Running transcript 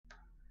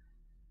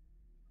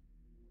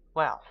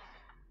Well,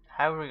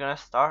 how are we gonna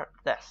start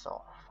this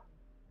off?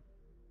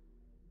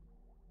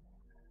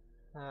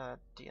 Oh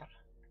dear,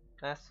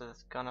 this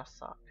is gonna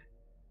suck.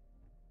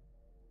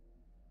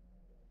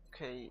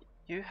 Okay,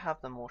 you have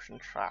the motion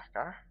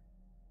tracker.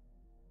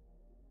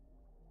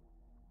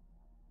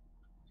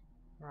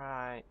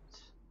 Right,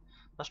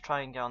 let's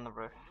try and get on the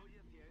roof.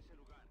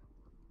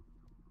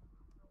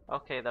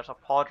 Okay, there's a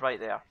pod right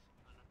there.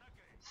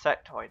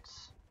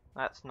 Sectoids,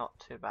 that's not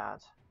too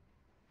bad.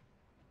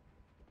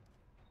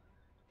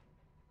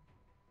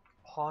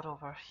 Pod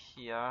over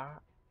here,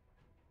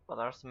 but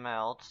there's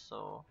meld,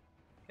 so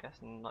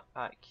guessing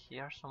back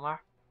here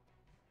somewhere.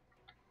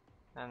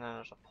 And then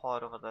there's a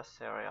pod over this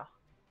area.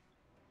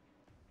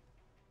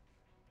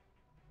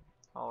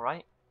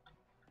 Alright.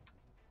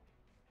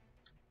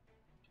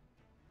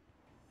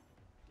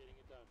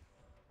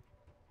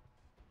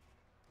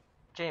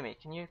 Jamie,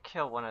 can you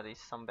kill one of these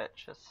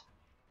sumbitches?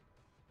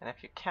 And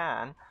if you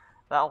can,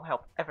 that'll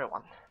help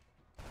everyone.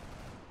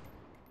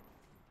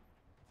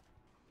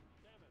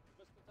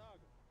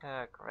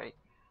 Great.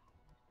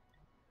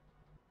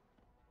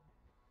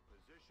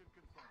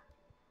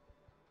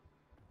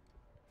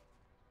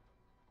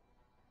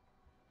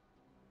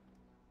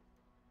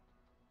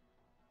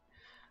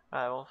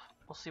 Right, we'll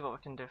see what we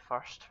can do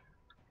first.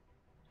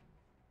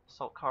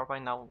 Assault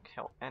carbine, that won't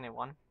kill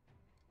anyone.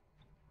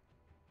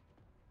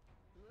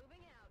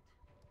 Moving out.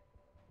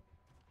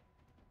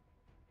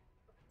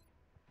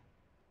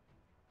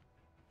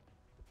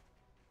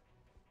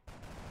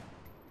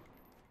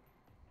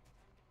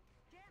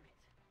 Damn it!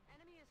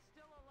 Enemy is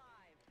still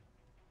alive.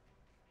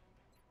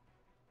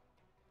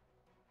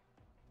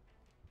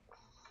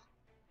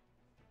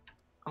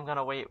 I'm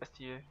gonna wait with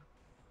you. Aye,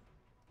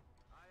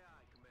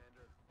 aye,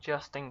 Commander.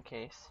 Just in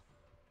case.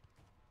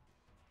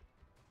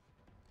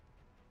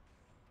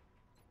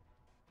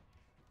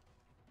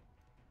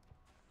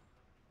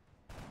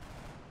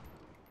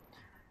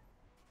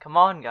 Come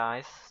on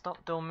guys,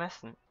 stop doing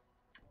missing.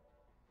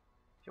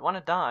 If you want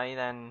to die,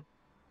 then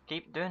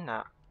keep doing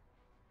that.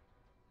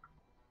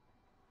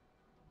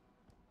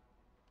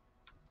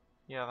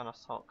 You have an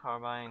assault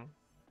carbine.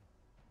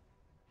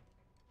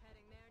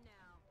 Heading there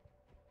now.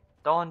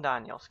 Dawn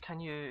Daniels, can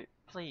you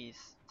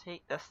please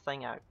take this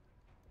thing out?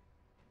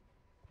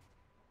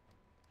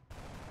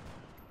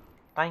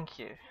 Thank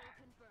you. Kill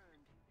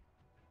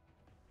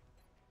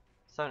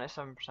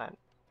confirmed. 77%.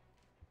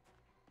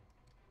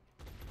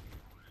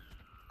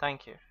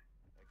 Thank you.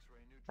 X-ray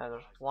Now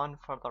there's neutralized. one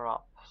further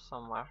up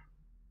somewhere.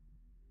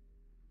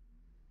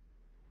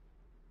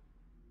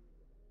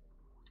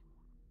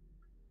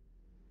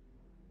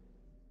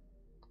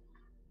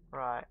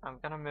 Right, I'm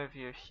gonna move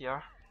you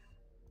here.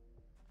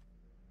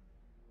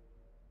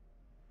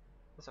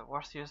 Is it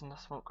worth using the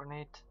smoke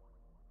grenade?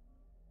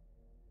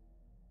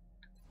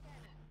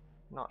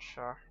 Not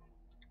sure.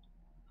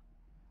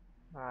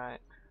 Right,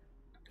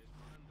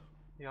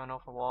 you on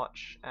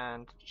Overwatch,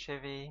 and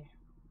Chivy, Copy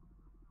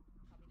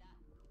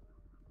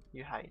that.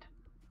 you hide.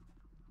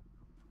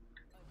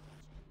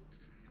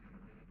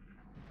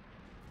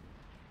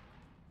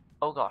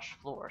 Oh gosh,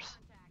 floors.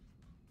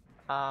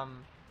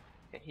 Contact.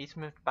 Okay, he's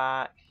moved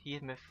back,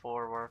 he's moved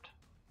forward.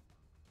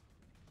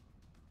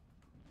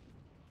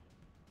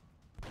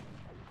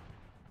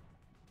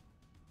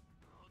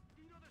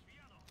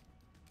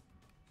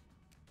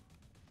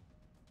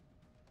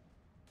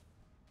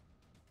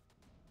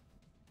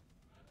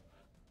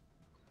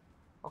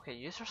 Okay,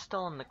 yous are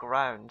still on the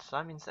ground, so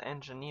that means the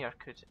engineer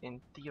could,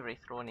 in theory,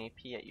 throw an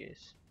AP at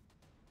yous.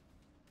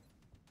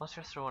 What's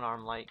your throwing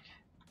arm like?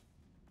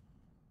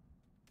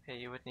 Okay,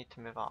 you would need to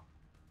move up.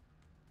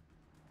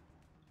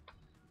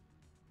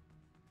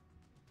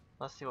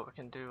 Let's see what we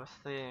can do with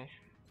the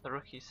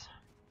rookies.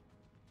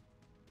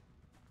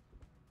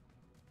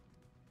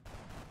 I'm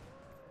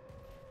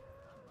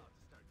about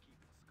to start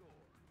keeping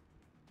score.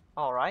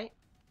 Alright,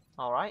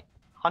 alright,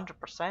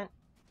 100%.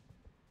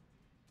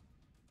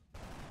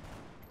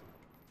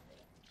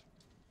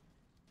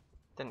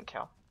 Didn't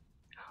kill.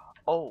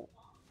 Oh,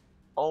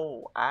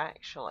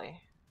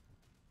 actually,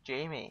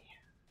 Jamie,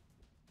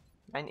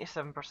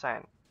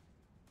 97%.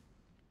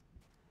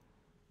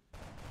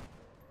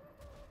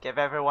 Give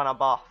everyone a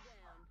buff.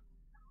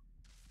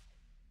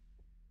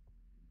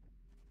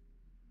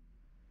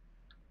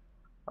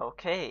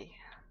 Okay,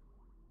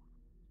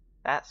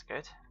 that's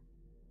good.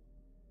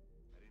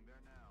 Heading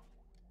there now.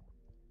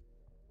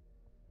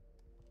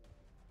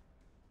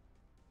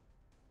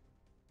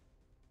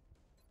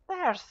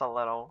 There's a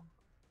little.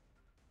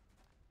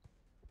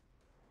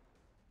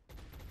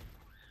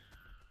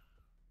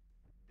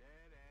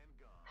 Dead and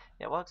gone.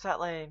 Yeah,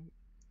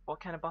 what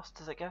kind of buffs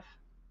does it give?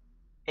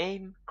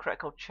 Aim,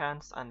 critical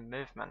chance, and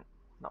movement.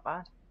 Not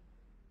bad.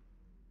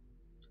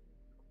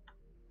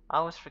 I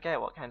always forget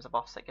what kinds of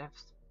buffs it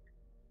gives.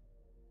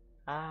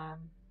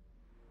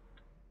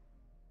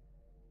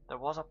 There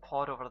was a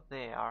pod over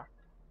there,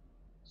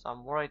 so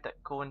I'm worried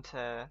that going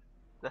to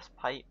this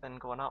pipe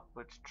and going up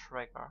would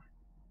trigger.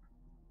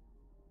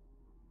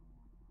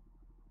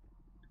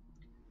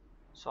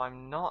 So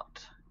I'm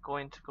not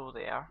going to go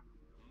there.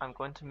 I'm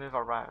going to move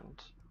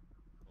around.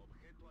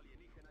 Objeto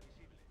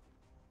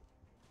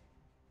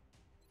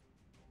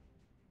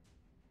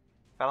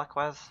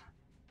Velasquez.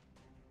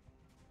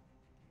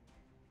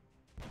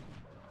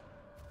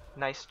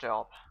 Nice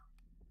job.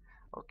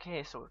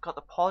 Okay, so we've got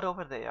the pod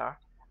over there,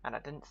 and I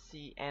didn't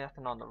see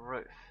anything on the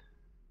roof.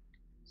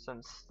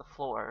 Since the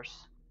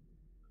floors,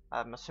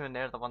 I'm assuming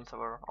they're the ones that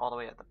were all the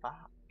way at the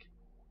back.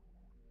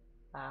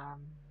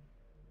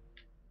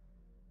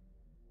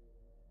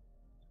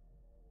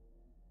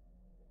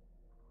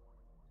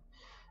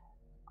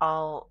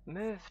 I'll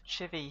move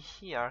Chivy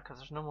here because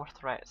there's no more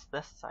threats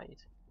this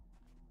side.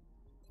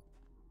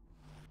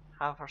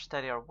 Have her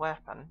steady her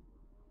weapon.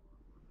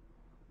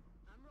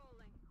 I'm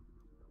rolling.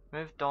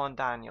 Move Dawn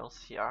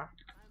Daniels here.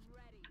 I'm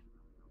ready.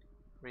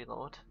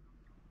 Reload.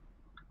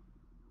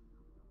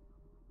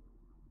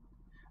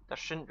 There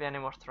shouldn't be any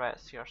more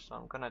threats here, so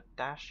I'm gonna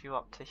dash you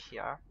up to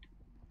here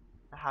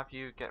and have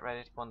you get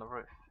ready to go on the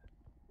roof.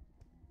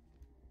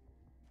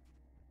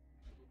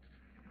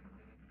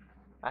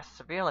 I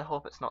severely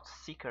hope it's not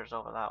Seekers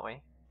over that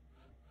way.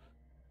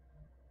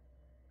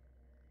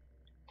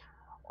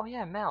 Oh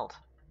yeah, meld.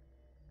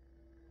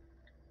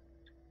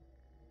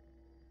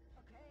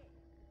 Okay.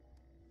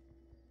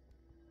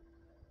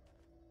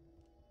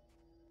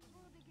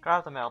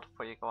 Grab the meld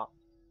before you go up.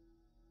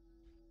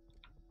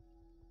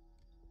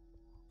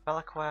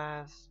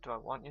 Velasquez, do I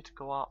want you to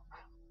go up?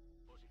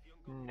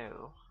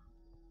 No.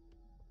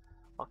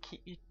 I'll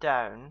keep you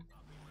down.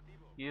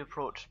 You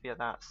approach via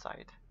that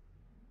side.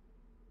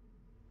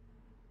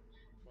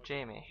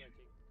 Jamie.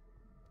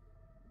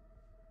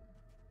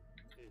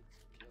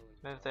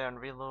 Move there and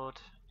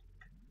reload.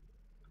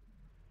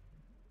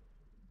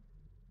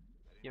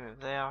 You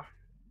move there.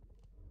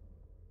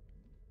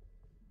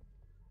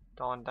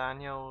 Dawn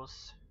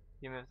Daniels,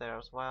 you move there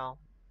as well.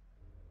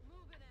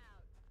 Moving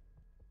out.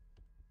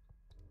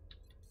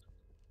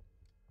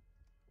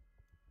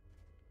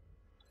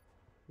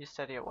 You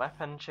steady your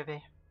weapon,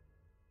 Chivy.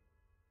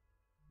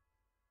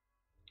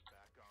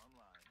 Back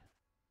online.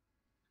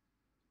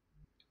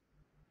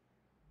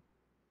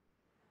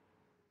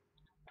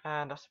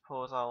 And I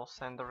suppose I'll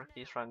send the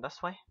rookies round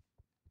this way.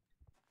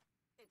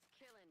 It's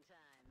killing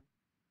time.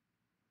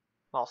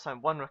 Well, I'll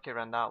send one rookie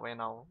around that way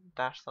and I'll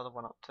dash the other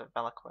one up to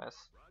Velasquez.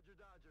 Roger,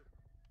 Dodger.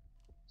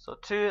 So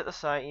 2 at the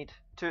side,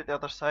 2 at the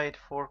other side,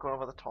 4 going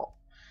over the top.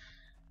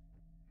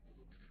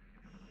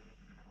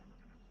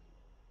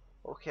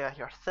 Okay, I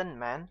hear thin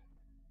men.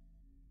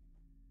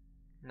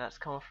 And that's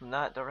coming from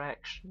that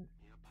direction.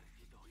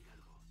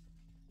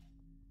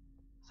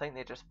 I think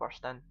they just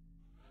burst in.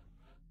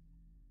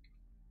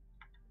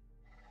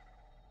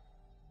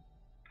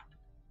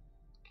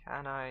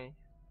 Can I?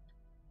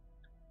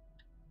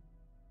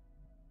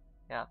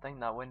 Yeah, I think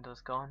that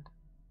window's gone.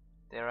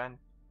 They're in.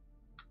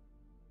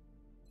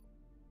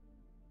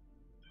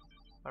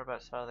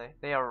 Whereabouts are they?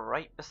 They are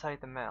right beside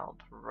the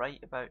meld,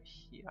 right about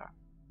here.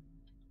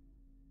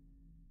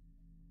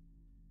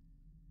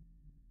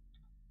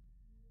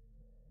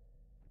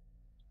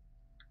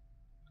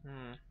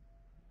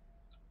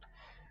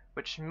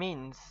 Which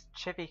means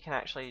Chivy can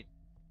actually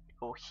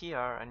go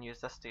here and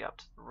use this to get up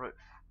to the roof.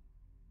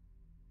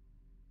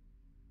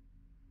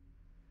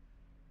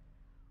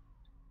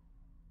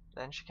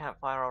 Then she can't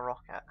fire a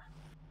rocket.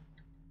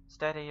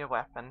 Steady your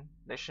weapon.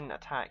 They shouldn't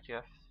attack you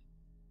if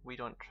we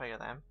don't trigger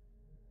them.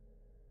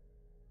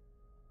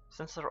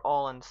 Since they're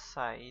all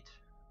inside,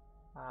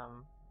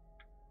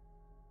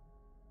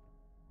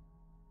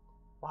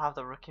 we'll have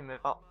the rookie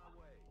move up.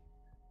 My way.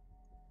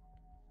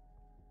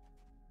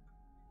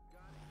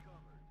 Got it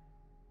covered.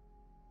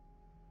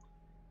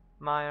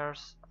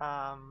 Myers,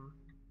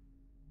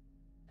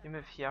 you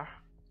move here.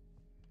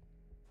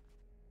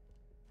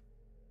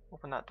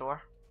 Open that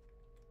door.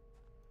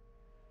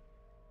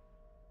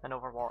 And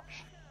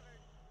Overwatch.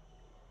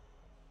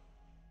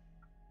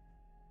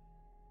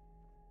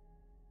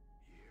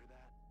 You hear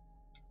that?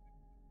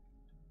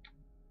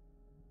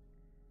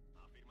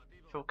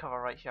 Afirmativo. Full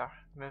cover right here.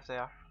 Move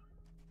there.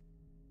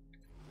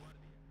 Guardia.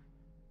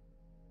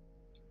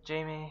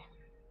 Jamie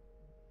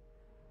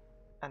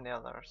and the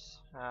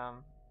others.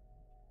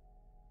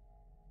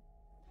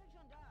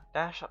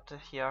 Dash up to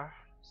here,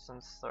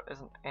 since there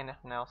isn't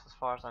anything else as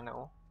far as I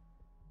know.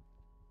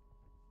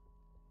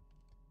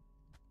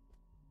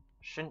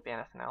 Shouldn't be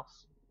anything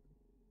else.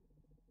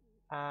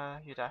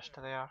 You dash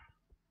to there.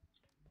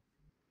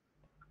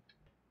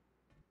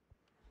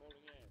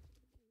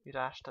 You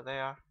dash to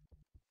there.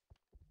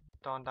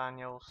 Dawn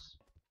Daniels.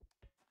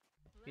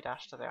 You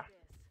dash to there.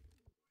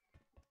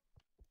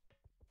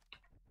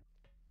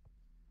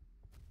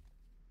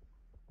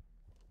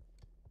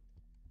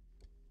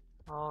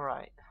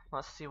 Alright,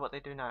 let's see what they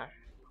do now.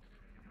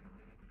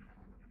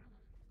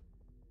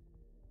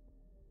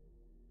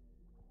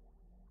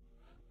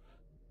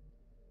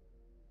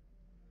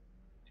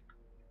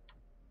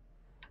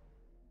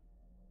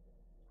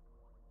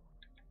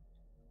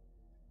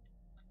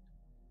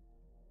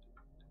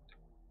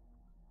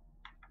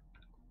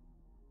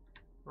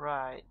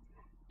 Right.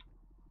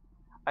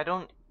 I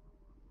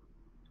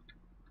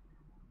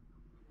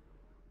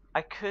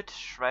could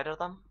shredder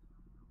them.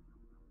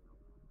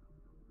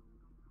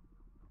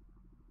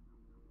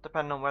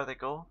 Depending on where they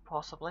go,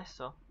 possibly,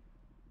 so.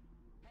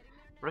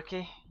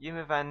 Rookie, you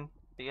move in.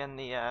 Begin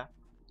the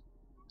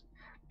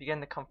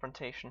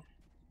confrontation.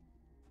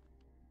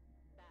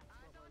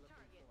 Eyes on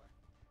target.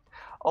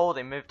 Oh,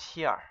 they moved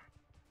here.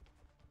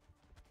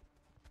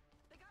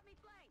 They got me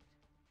flanked.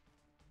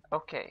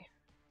 Okay.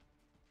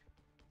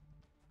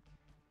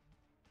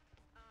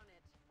 On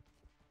it.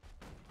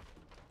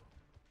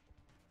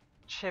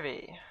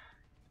 Chivy.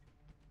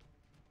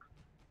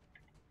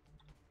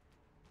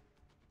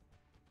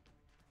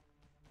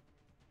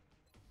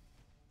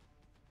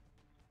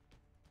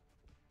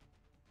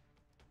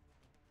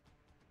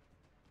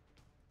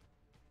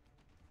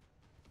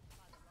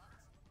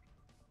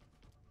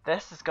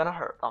 This is gonna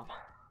hurt them.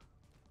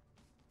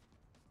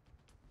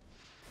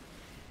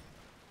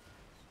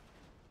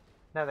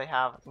 Now they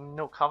have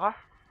no cover.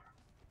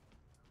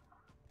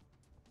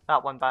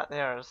 That one back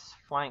there is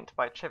flanked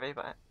by Chivy,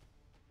 but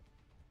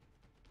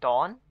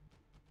Dawn?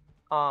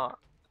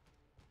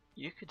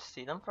 You could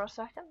see them for a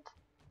second?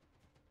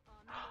 On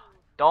the move.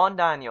 Dawn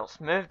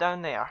Daniels, move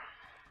down there.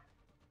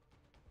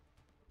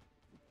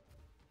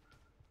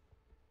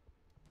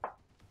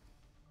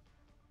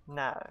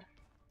 Now,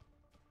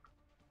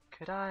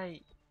 could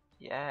I?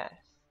 Yes.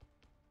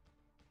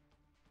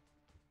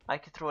 I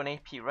could throw an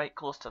AP right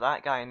close to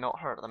that guy and not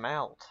hurt the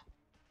meld.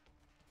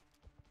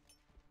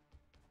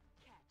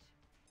 Catch.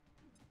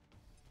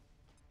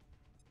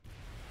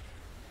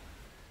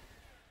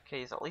 Okay,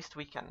 he's at least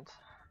weakened.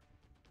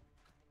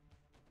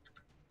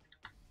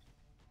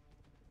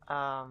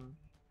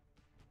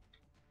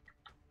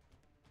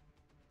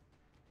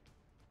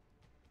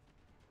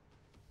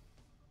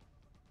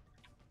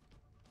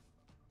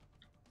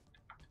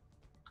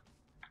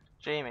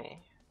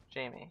 Jamie.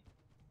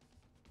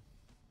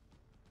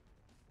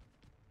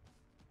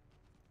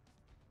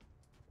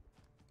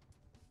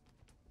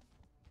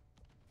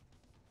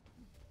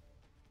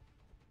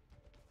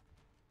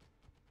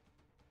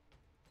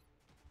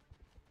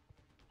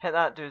 Hit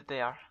that dude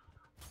there.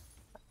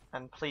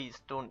 And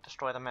please don't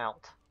destroy the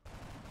meld.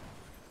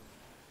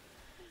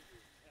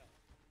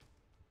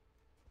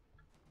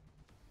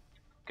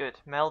 Good,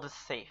 meld is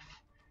safe.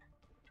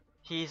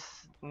 He's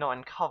not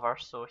in cover,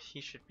 so he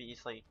should be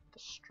easily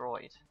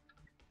destroyed.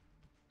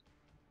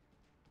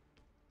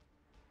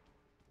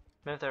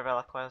 Move there,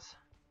 Velasquez.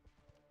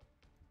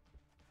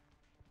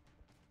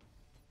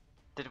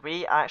 Did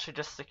we actually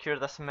just secure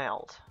this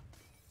meld?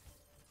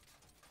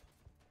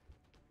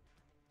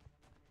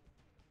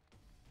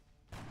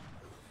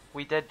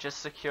 We did just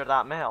secure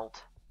that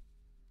meld.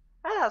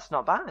 That's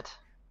not bad.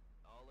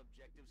 All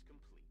objectives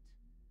complete.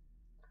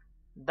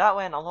 That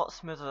went a lot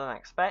smoother than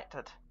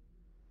expected.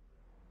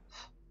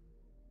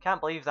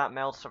 Can't believe that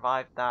meld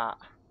survived that.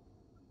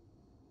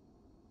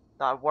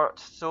 That worked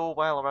so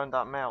well around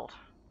that meld.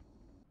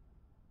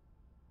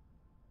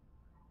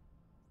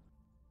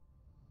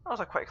 That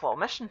was a quick little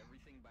mission.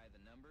 Everything by the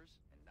numbers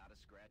and not a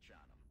scratch on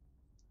them.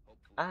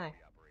 Hopefully Aye.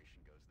 the operation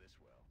goes this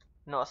well.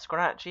 Not a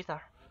scratch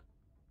either.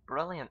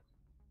 Brilliant.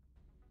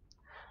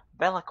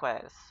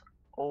 Velasquez.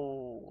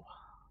 Oh.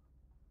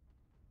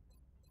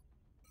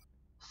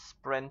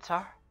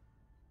 Sprinter.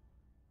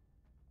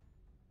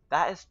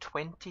 That is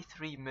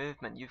 23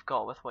 movement you've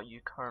got with what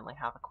you currently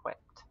have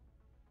equipped.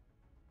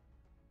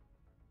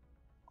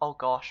 Oh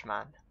gosh,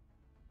 man.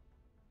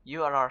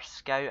 You are our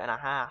scout and a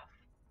half.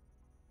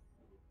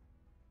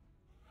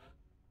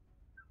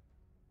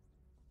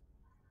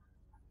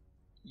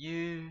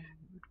 You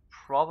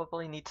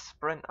probably need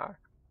Sprinter,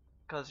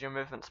 because your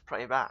movement's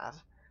pretty bad.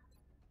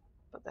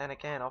 But then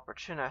again,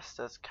 Opportunist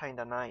is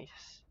kinda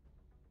nice.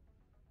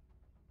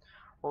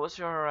 What was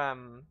your,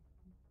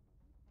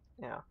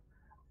 yeah.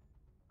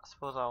 I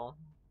suppose I'll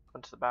go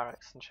into the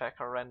barracks and check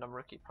our random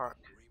rookie perk.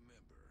 Remember,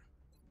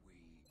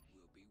 we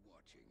will be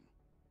watching.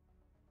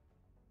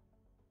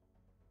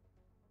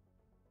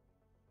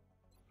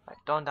 Right,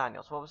 Don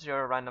Daniels, what was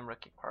your random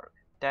rookie perk?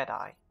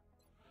 Deadeye.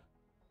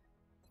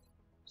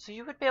 So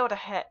you would be able to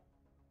hit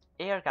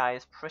air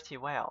guys pretty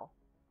well.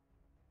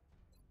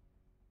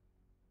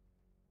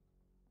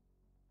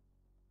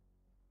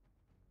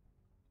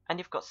 And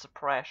you've got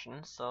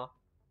suppression, so...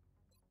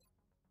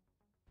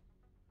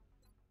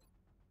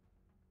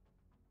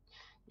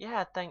 yeah,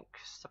 I think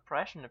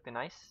suppression would be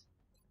nice.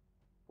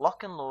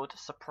 Lock and load,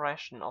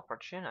 suppression,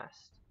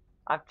 opportunist.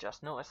 I've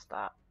just noticed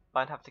that,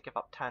 but I'd have to give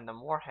up tandem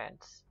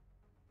warheads.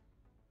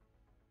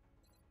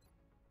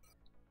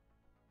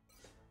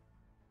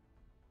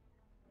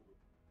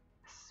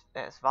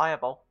 It's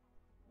viable.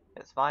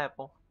 It's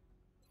viable.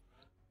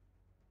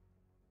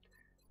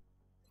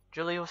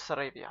 Julio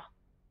Sarabia.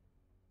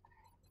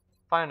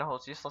 Fire in the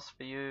hole's useless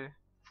for you.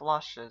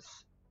 Flush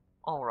is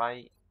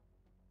alright.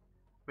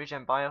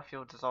 Regen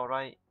biofield is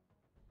alright.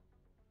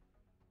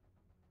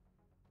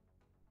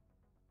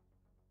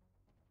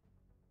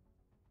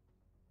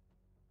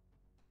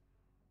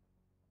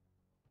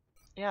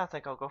 Yeah, I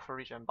think I'll go for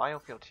regen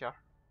biofield here.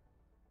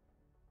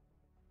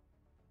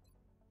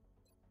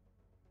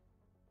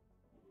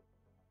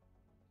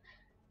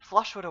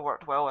 Flush would have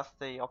worked well with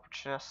the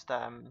opportunist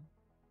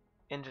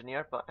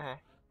engineer, but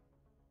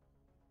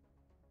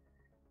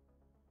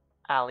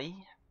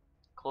Ali,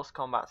 close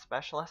combat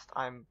specialist,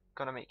 I'm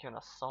gonna make you an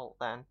assault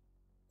then.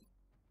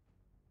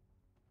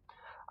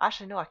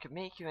 Actually, no, I could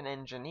make you an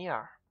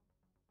engineer.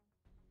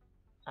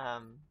 I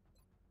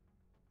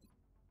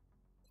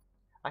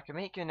could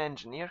make you an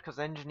engineer because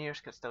engineers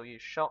could still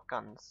use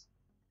shotguns.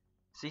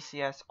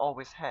 CCS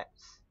always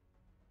hits.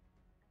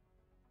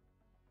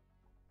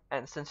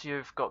 And since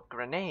you've got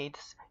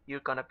grenades,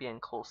 you're gonna be in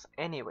close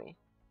anyway.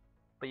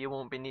 But you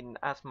won't be needing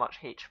as much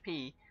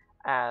HP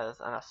as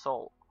an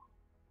assault.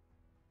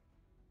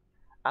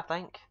 I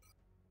think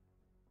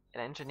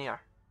an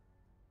engineer.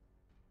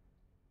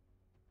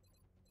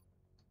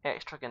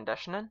 Extra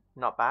conditioning,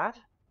 not bad.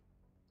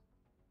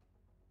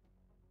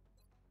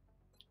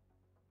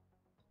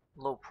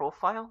 Low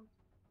profile,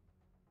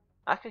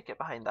 I could get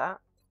behind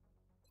that.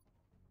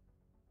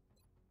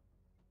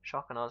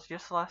 Shock and awe is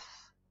useless.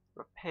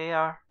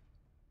 Repair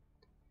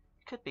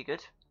could be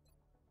good.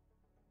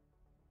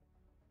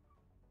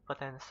 But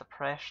then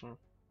suppression.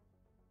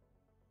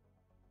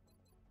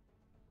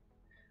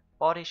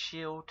 Body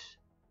shield,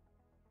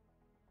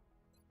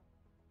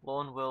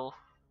 lone wolf,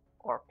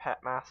 or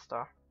pet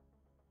master.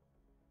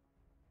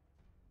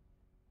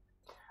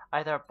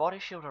 Either body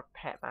shield or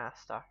pet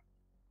master.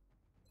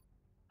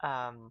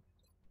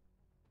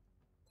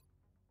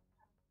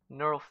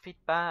 Neural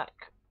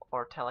feedback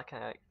or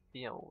telekinetic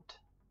field.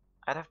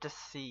 I'd have to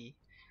see.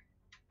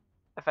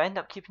 If I end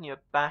up keeping you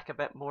back a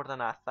bit more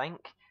than I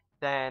think,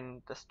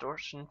 then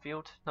telekinetic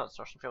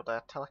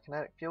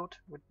field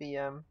would be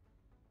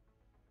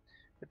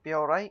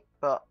alright,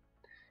 but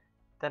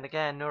then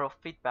again, neural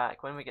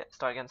feedback, when we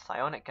start against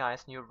psionic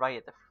guys and you're right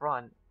at the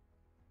front,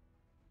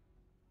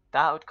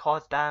 that would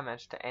cause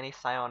damage to any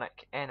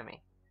psionic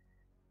enemy.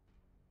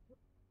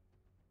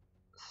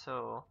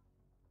 So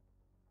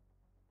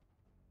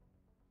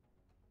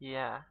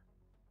yeah,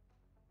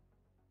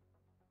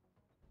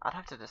 I'd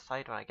have to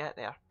decide when I get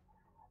there.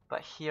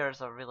 But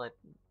here's a really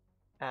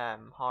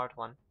hard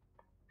one.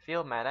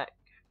 Field medic.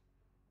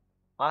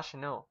 Well,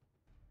 actually no,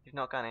 you've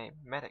not got any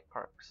medic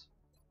perks.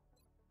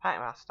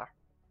 Packmaster.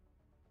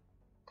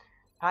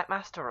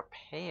 Packmaster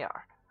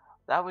repair.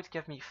 That would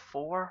give me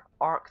 4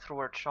 arc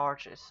thrower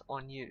charges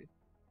on you.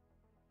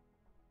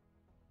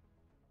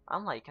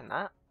 I'm liking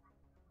that.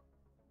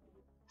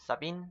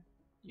 Sabine,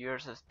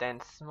 yours is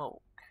dense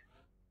smoke.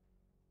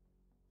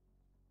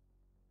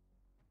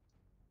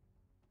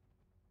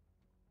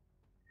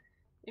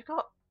 You've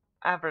got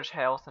average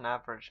health and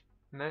average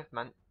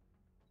movement,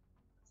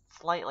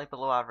 slightly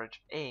below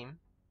average aim,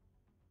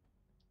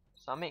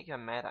 so I'll make you a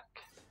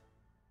medic.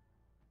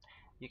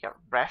 You get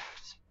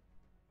Rift,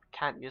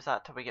 can't use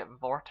that till we get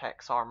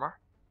Vortex armor,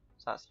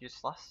 so that's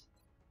useless.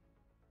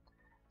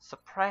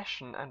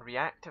 Suppression and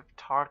reactive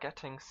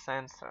targeting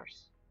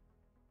sensors.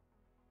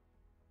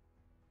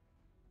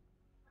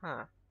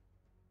 Huh.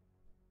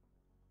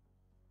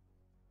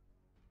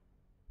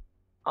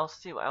 I'll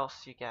see what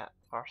else you get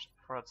first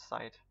before I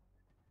decide.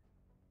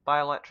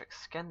 Bioelectric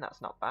skin,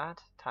 that's not bad.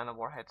 Tana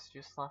warhead's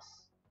useless.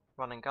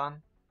 Run and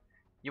gun.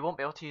 You won't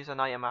be able to use an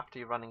item after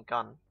you run and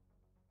gun.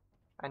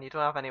 And you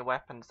don't have any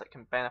weapons that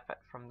can benefit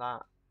from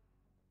that.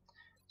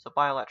 So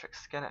bioelectric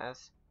skin it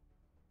is.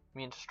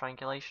 Immune to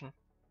strangulation.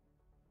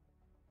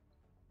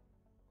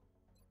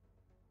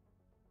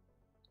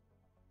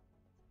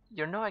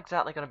 You're not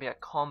exactly going to be a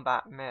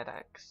combat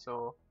medic,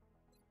 so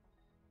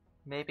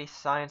maybe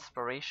psi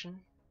inspiration.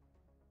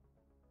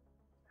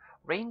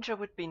 Ranger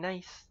would be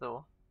nice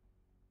though,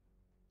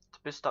 to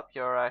boost up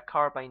your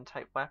carbine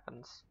type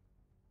weapons.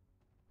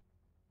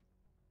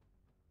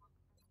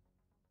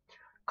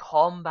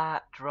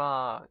 Combat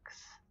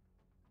drugs.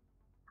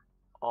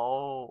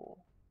 Oh.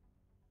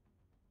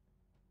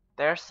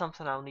 There's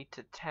something I'll need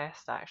to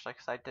test actually,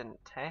 because I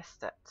didn't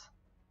test it.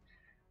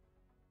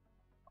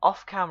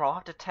 Off camera I'll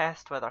have to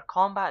test whether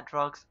combat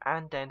drugs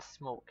and dense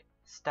smoke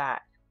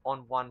stack on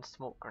one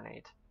smoke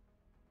grenade.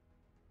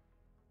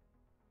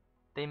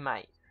 They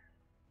might.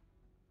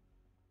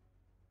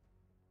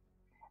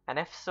 And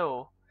if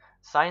so,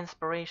 psi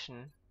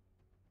inspiration,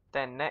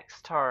 then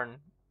next turn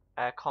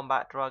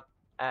combat drug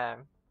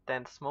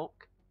dense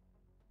smoke.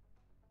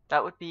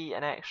 That would be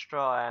an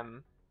extra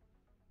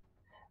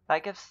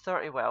that gives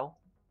 30 will,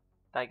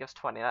 that gives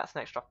 20, that's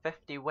an extra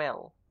 50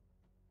 will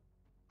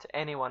to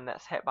anyone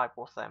that's hit by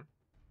both of them.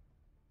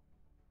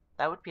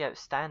 That would be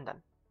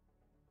outstanding.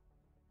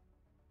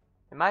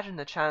 Imagine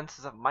the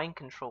chances of mind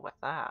control with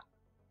that.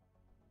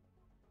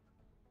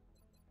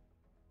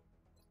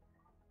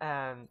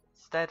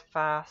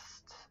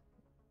 Steadfast.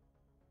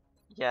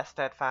 Yeah,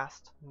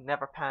 steadfast.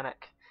 Never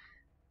panic.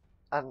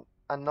 And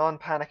a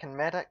non-panicking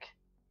medic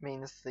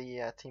means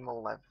the team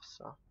will live,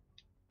 so.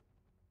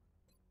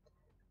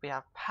 We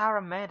have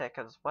paramedic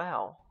as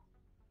well.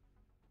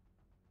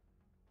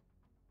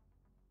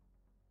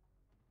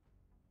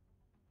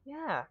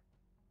 Yeah.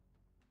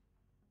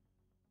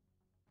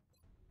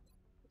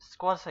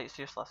 Squad sight's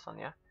useless on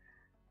you.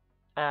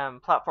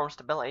 Platform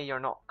stability, you're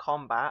not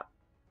combat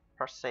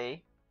per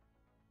se.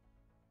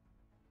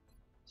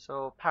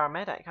 So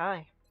paramedic,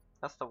 aye.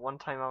 That's the one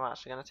time I'm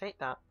actually going to take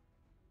that.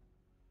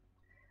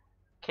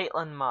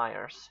 Caitlin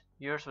Myers,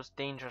 Yours was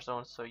danger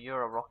zone, so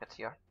you're a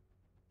rocketeer.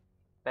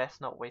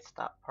 Best not waste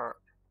that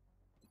perk.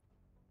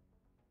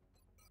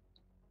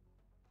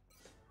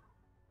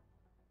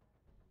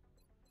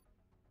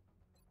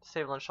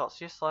 Disabling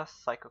shots useless.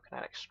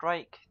 Psychokinetic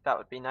strike. That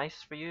would be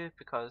nice for you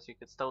because you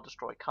could still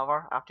destroy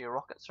cover after your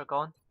rockets are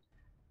gone.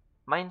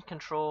 Mind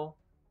control.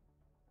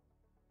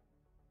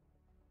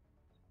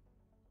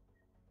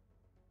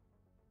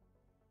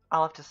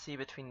 I'll have to see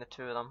between the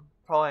two of them.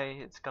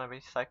 Probably it's going to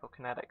be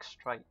psychokinetic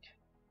strike.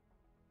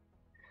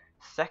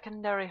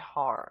 Secondary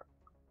heart.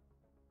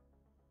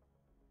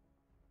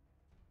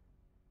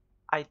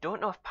 I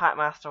don't know if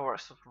Packmaster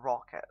works with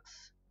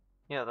rockets.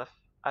 You know,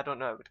 I don't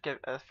know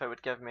if it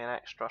would give me an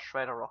extra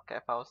shredder rocket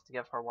if I was to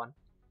give her one.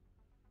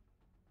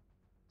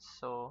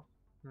 So,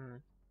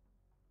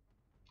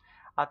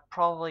 I'd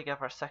probably give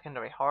her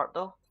secondary heart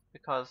though,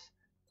 because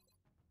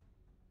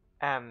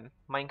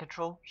mind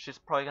control. She's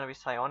probably gonna be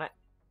psionic,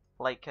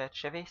 like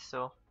Chivy.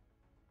 So,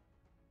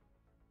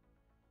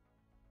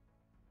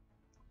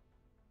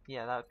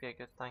 yeah, that would be a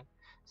good thing.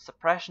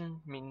 Suppression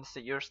means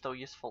that you're still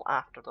useful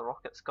after the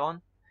rocket's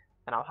gone,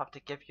 and I'll have to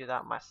give you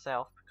that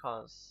myself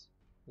because,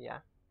 yeah.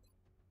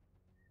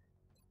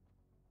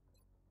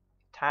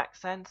 Attack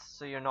sense,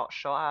 so you're not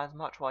shot at as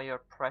much while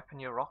you're prepping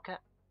your rocket.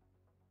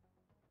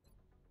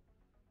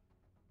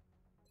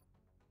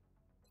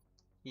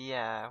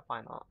 Yeah,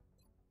 why not?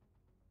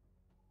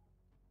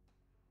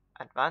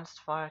 Advanced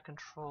fire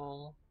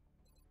control.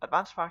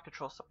 Advanced fire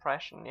control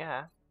suppression,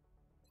 yeah.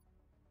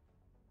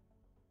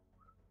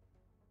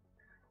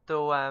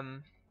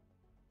 Though,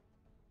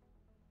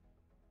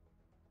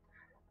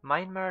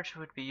 mind merge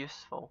would be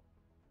useful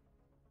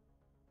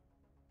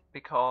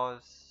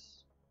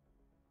because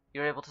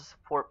you're able to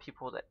support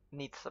people that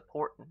need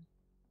supporting.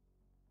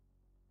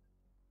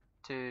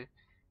 To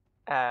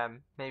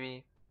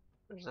maybe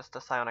resist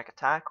a psionic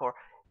attack or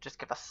just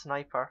give a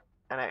sniper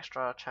an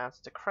extra chance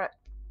to crit.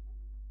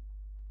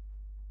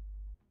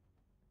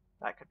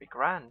 That could be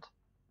grand.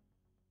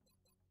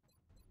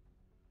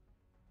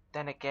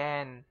 Then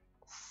again,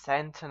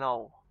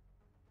 Sentinel.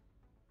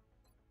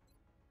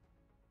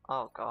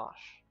 Oh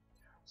gosh.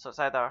 So it's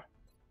either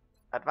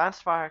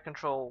Advanced Fire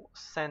Control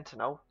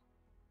Sentinel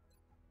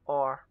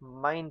or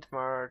Mind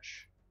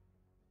Merge,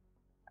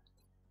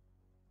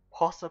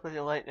 possibly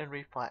Lightning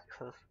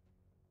Reflexes.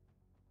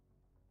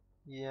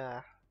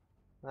 Yeah,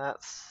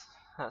 that's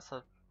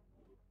a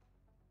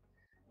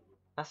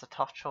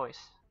tough choice.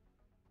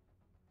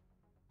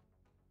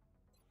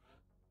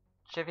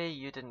 Chivy,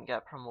 you didn't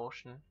get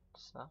promotion,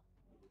 so.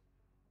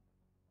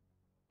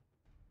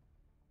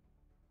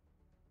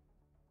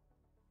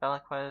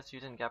 Beliquez,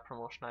 you didn't get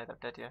promotion either,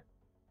 did you?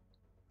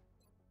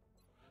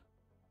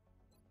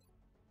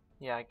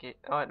 Yeah, I gave.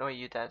 Oh no,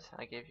 you did.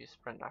 I gave you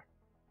Sprinter.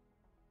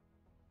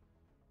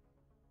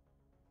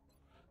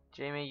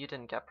 Jamie, you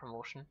didn't get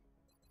promotion.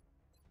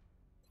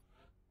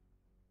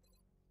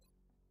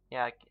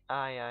 Yeah,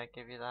 I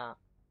gave you that.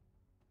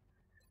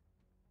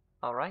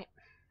 Alright.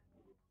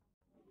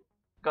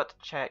 Got to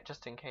check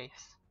just in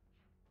case.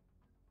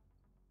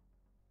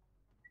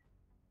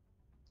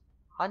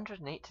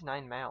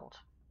 189 meld.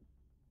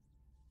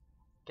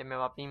 Give me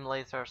my beam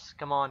lasers,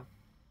 come on.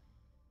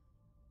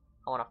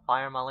 I wanna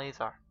fire my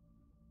laser.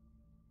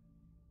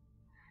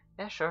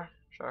 Yeah, sure,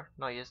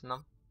 not using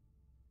them.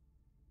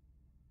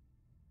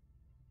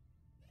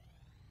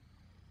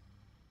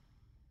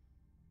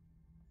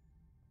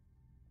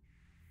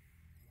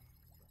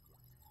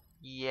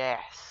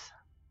 Yes.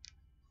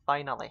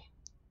 Finally.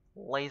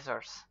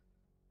 Lasers.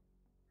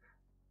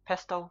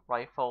 Pistol,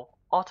 rifle,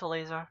 auto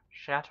laser,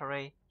 shatter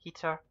ray,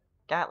 heater,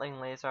 Gatling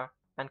laser,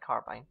 and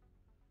carbine.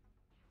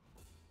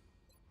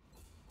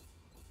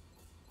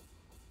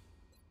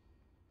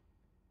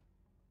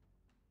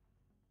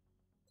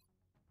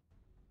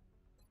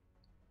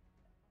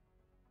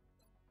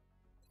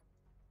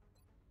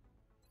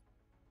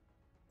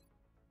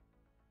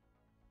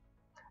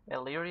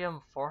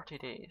 Illyrium 40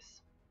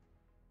 days.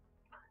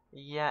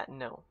 Yeah,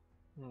 no.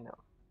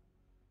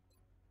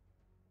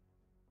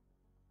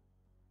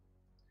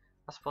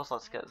 I suppose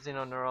let's get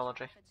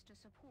xenoneurology. To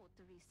support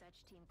the research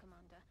team,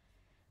 Commander.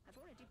 I've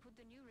already put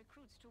the new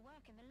recruits to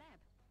work in the lab.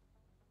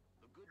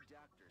 The good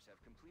doctors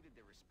have completed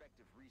their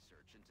respective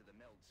research into the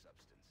meld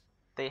substance.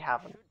 They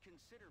haven't.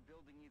 Should consider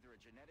building either a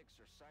genetics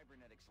or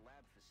cybernetics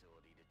lab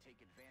facility to take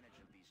advantage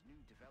of these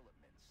new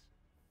developments.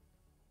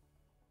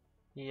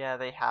 Yeah,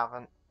 they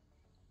haven't.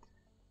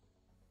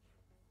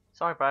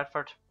 Sorry,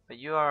 Bradford, but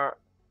you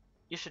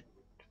should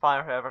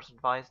fire whoever's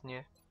advising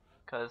you,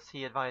 because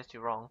he advised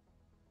you wrong.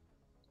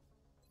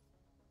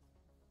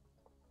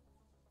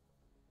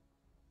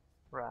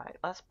 Right,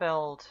 let's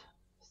build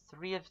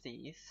 3 of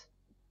these.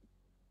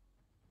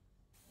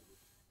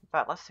 In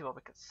fact, let's see what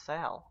we could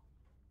sell.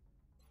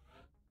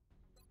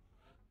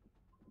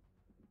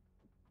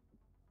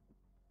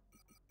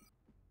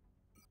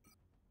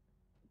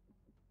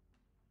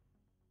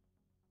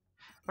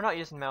 We're not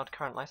using meld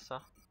currently, so.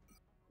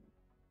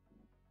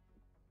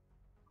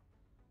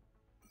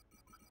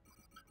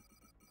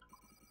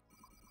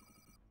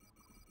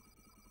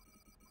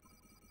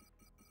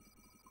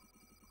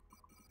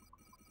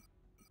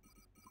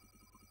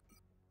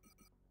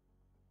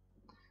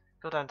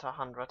 Go down to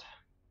 100.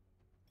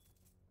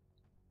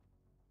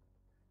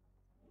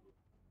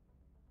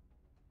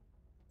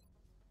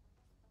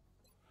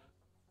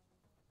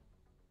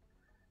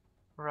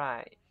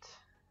 Right.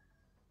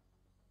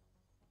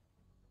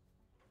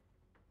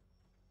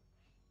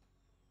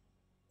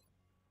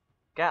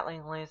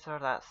 Gatling laser,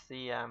 that's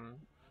the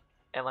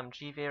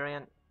LMG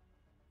variant.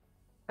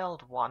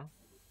 Build 1.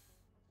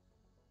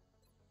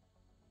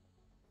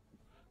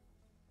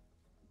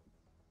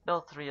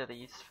 Build 3 of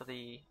these for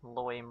the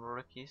low aim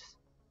rookies.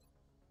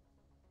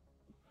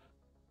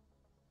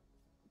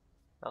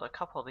 Build a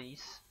couple of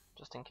these,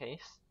 just in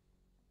case.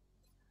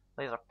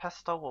 Laser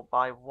pistol, we'll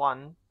buy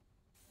 1.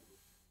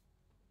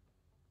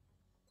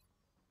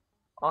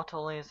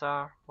 Auto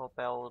laser, we'll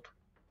build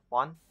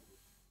 1.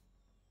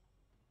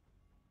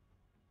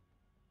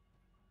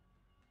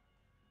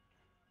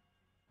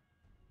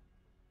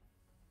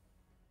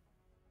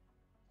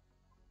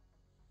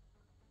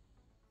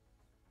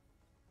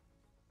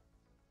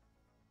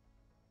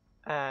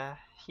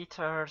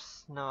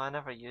 Heaters, no, I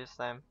never use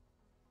them.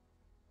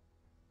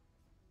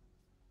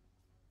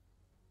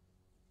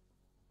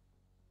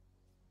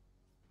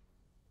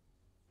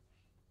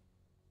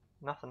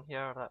 Nothing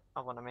here that I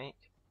want to make.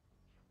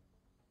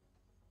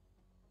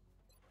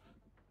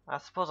 I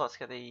suppose let's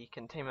get the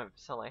containment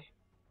facility.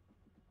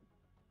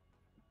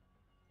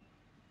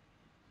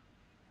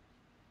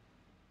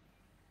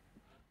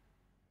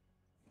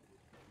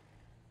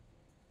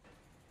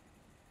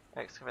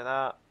 Excavate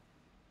that.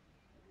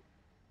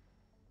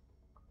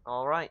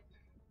 Alright.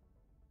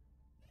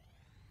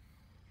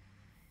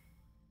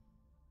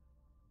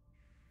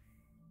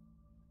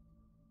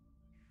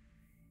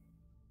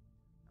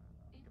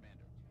 Commander,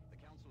 the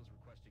Council is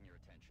requesting your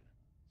attention.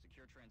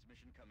 Secure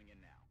transmission coming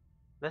in now.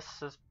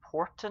 This is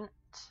portent,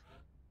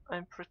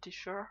 I'm pretty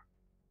sure.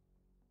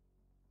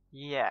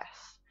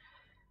 Yes.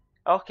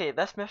 Okay,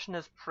 this mission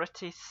is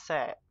pretty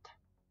set.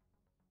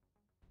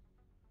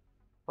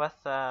 With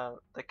the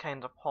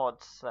kind of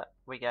pods that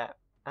we get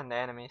and the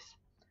enemies.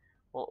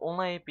 We'll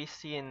only be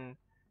seeing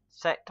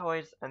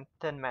sectoids and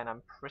thin men,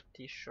 I'm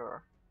pretty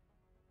sure.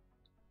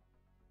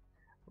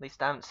 At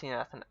least I haven't seen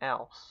anything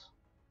else.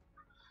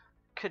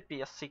 Could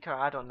be a seeker,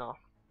 I don't know.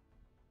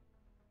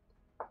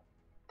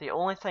 The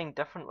only thing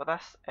different with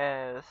this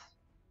is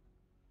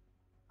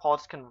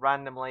pods are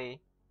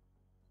randomly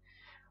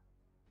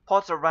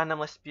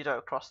spewed out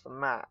across the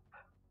map.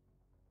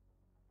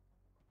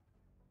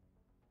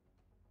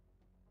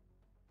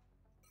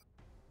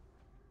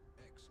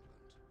 Excellent.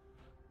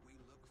 We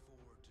look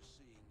forward to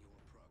seeing your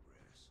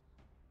progress.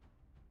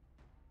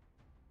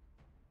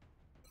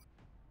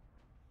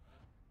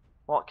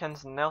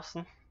 Watkins and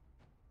Nelson.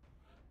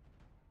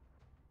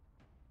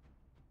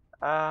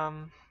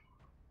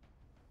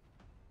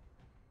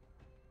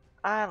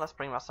 Let's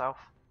bring myself.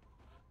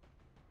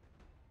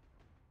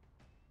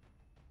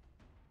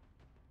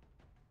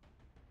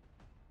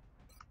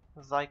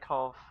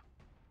 Zykov.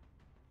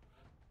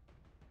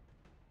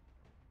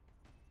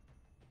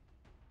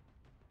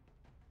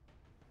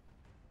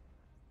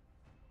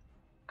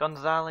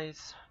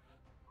 Gonzalez.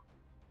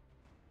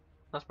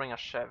 Let's bring a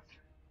Shiv.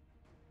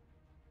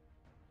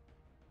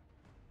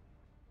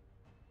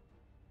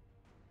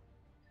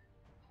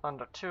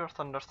 Thunder 2 or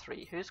Thunder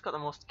 3? Who's got the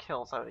most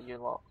kills out of you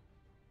lot?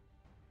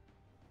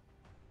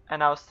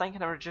 And I was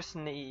thinking of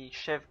reducing the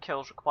Shiv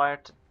kills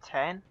required to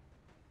 10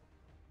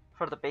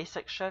 for the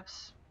basic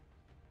Shivs.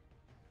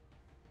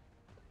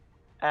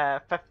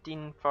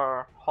 15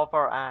 for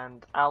Hover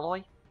and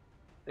Alloy,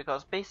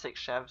 because basic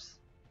Shivs,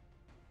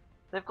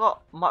 they've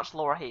got much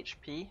lower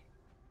HP,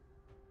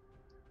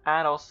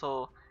 and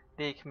also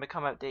they can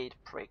become outdated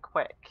pretty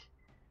quick.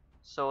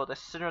 So the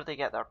sooner they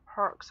get their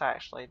perks,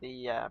 actually,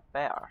 the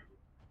better.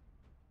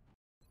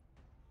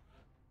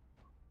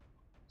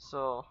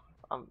 So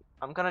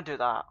I'm gonna do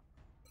that.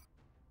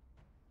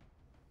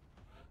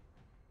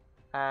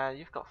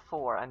 You've got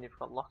 4 and you've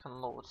got lock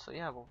and load, so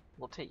yeah,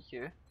 we'll take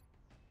you.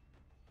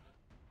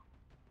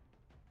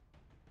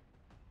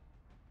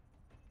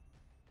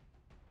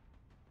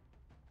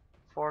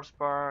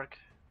 Forsberg.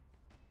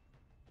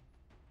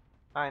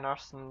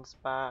 Einarson's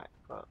back,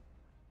 but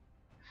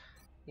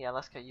yeah,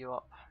 let's get you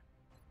up.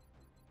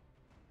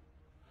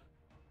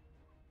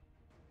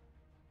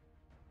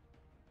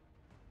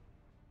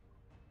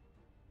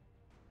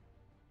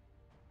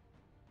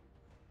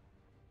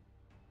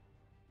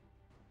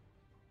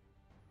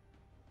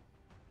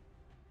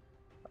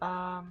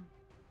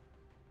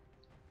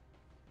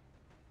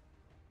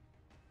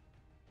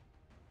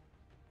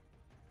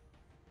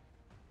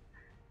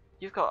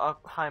 You've got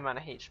a high amount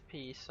of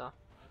HP, so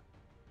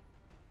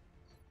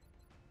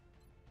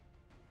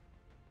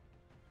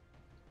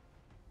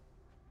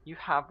you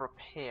have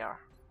repair.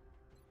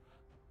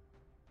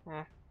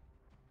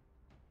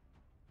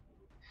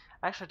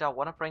 Actually, do I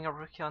want to bring a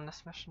rookie on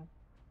this mission?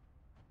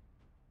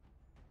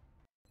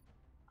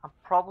 I'm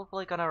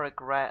probably gonna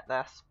regret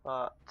this,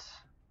 but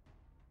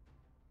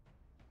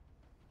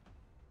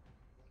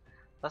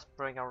let's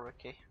bring a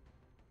rookie.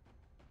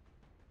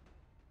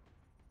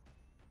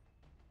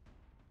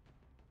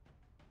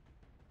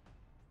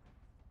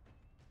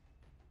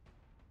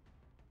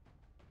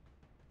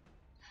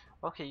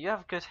 Okay, you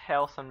have good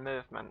health and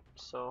movement,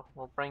 so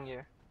we'll bring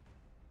you.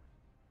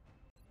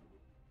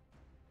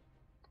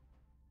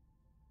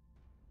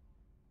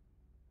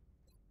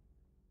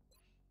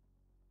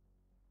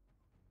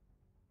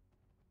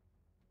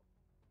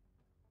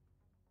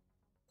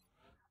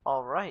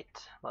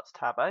 Alright, let's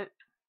tab out.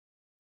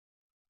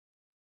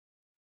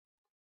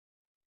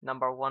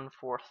 Number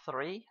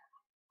 143.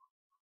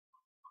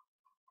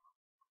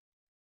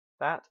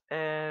 That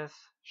is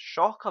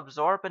shock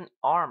absorbent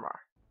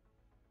armor,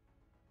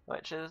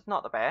 which is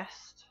not the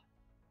best.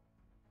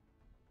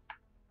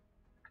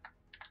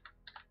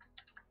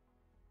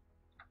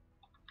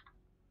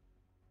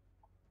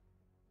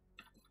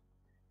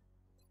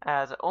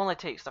 As it only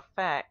takes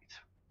effect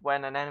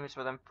when an enemy is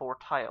within 4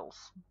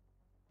 tiles.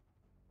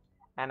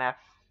 And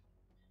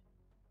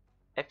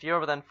if you're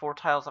within 4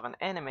 tiles of an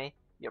enemy,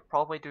 you're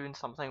probably doing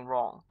something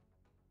wrong.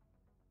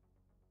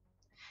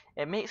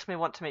 It makes me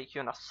want to make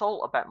you an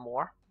assault a bit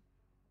more,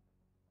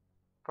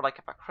 for like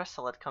if a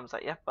chrysalid comes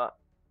at you, but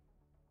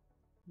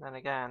then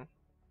again,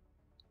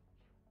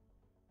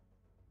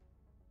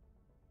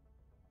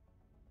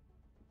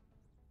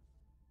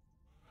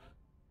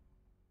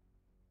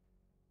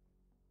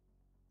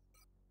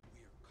 We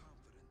are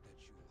confident that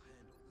you will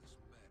handle this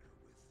matter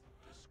with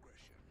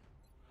discretion.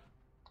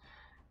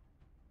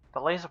 the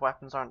laser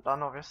weapons aren't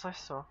done obviously,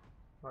 so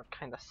we're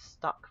kinda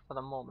stuck for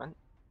the moment.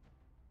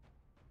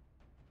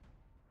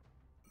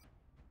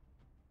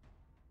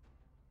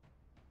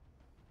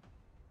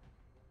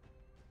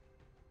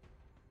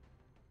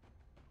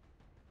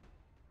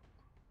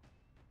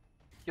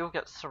 You'll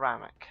get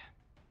ceramic.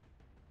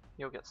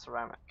 You'll get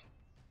ceramic.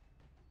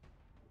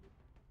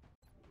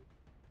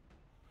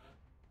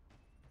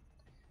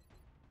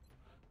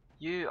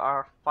 You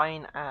are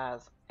fine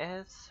as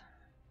is.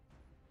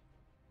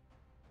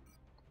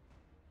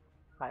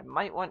 I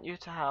might want you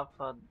to have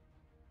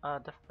a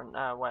different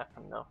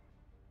weapon though.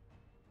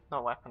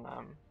 Not weapon,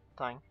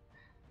 thing.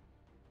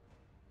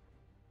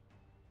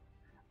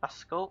 A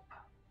scope.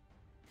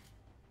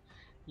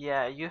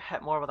 Yeah, you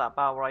hit more with that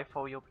battle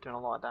rifle, you'll be doing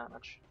a lot of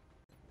damage.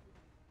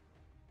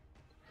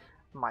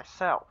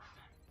 Myself.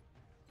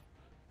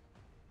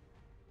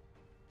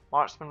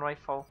 Marksman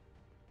rifle.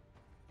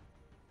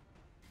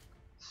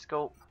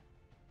 Scope.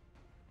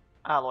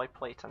 Alloy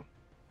plating.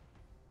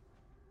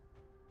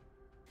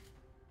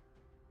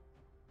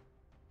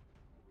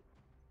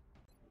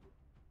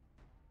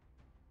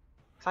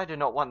 Because I do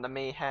not want the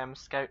Mayhem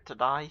Scout to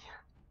die.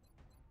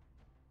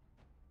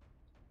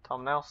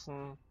 Tom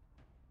Nelson.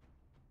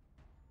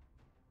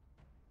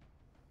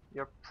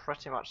 You're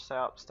pretty much set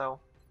up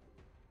still.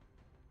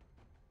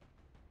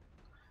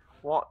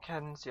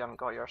 Watkins, you haven't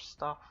got your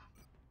stuff.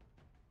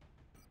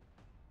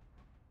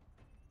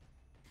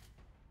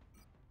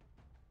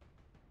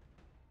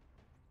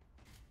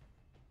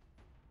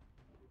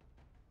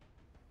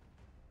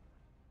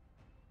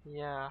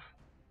 Yeah.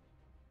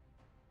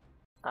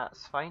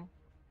 That's fine.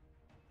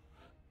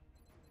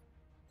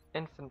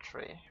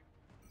 Infantry.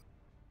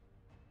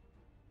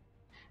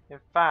 In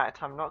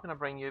fact, I'm not going to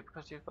bring you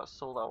because you've got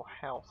so little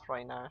health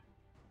right now.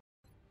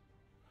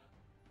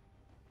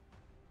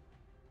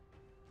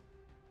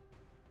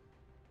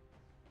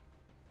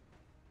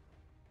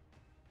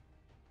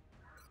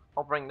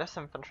 I'll bring this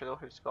infantry though,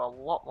 who's got a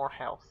lot more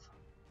health.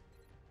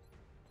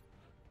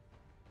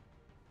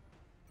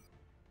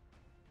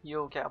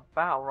 You'll get a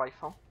battle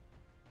rifle.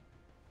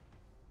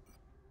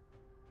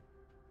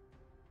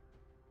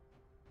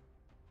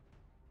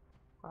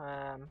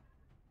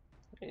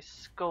 A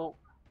scope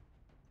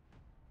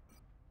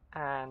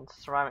and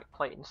ceramic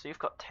plating, so you've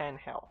got 10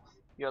 health.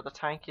 You're the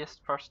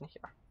tankiest person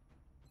here.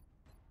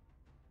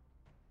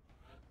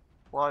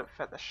 We'll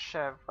outfit the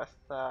Shiv with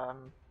the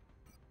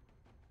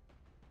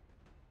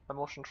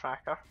motion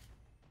tracker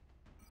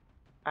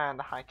and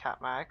the high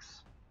cap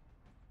mags.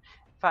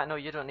 In fact, no,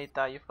 you don't need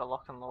that, you've got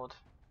lock and load.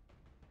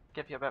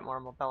 Give you a bit more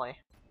mobility.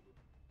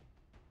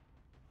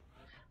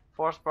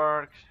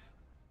 Forsberg,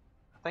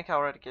 I think I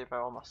already gave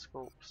out all my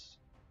scopes.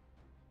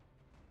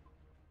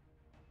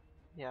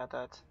 Yeah,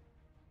 I did.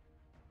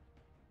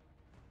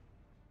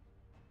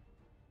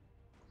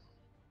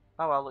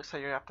 Oh well, looks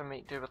like you have to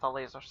make do with a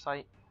laser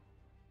sight.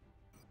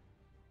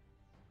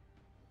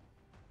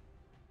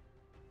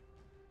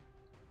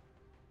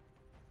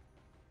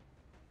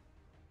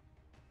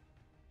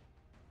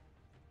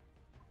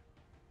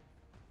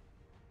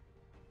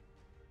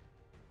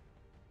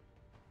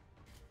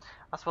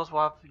 I suppose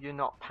we'll have you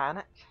not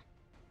panic,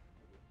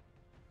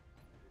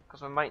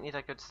 because we might need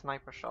a good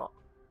sniper shot.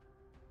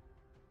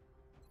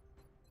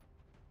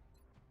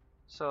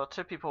 So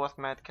 2 people with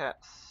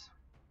medkits.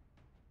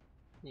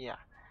 Yeah,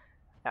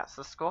 that's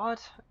the squad,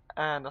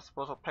 and I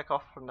suppose we'll pick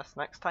off from this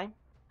next time.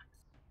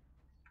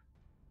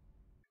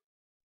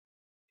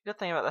 The good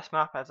thing about this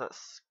map is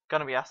it's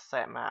gonna be a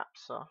set map,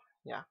 so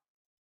yeah.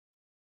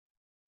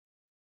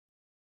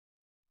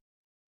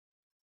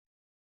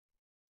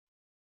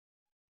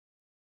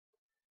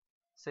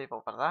 Save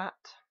over that.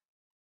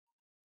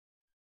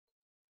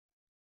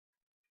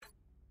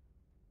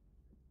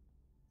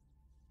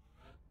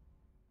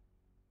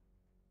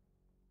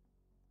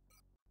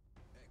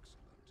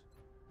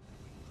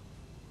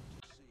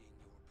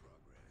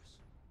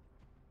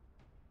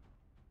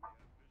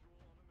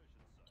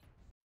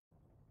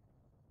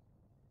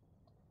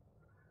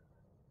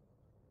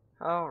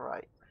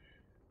 Alright.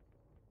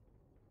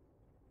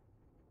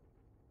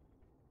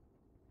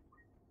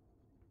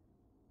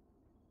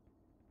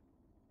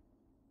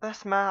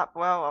 This map,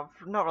 well,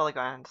 I've not really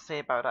got anything to say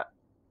about it.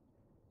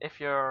 If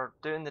you're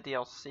doing the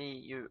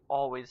DLC, you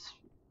always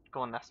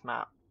go on this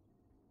map.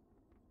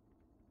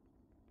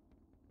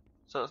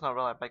 So it's not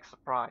really a big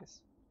surprise.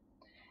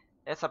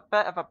 It's a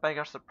bit of a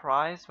bigger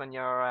surprise when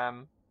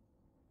you're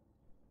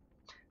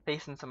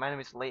facing some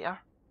enemies later,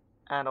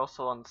 and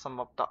also on some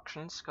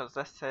abductions, because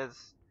this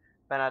has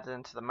been added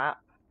into the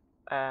map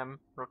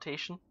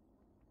rotation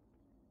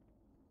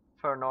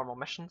for normal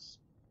missions.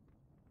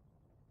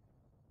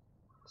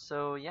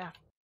 So yeah,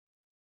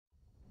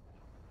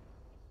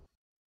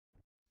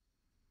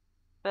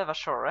 bit of a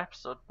shorter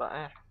episode, but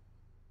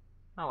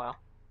oh well.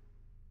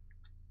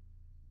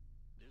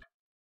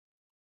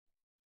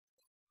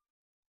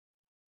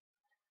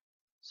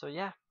 So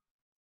yeah,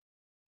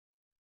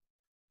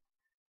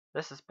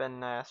 this has been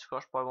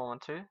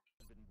Scorchboy112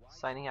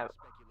 signing out.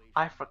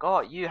 I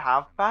forgot you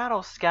have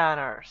battle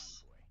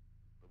scanners.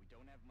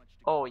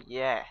 Oh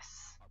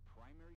yes.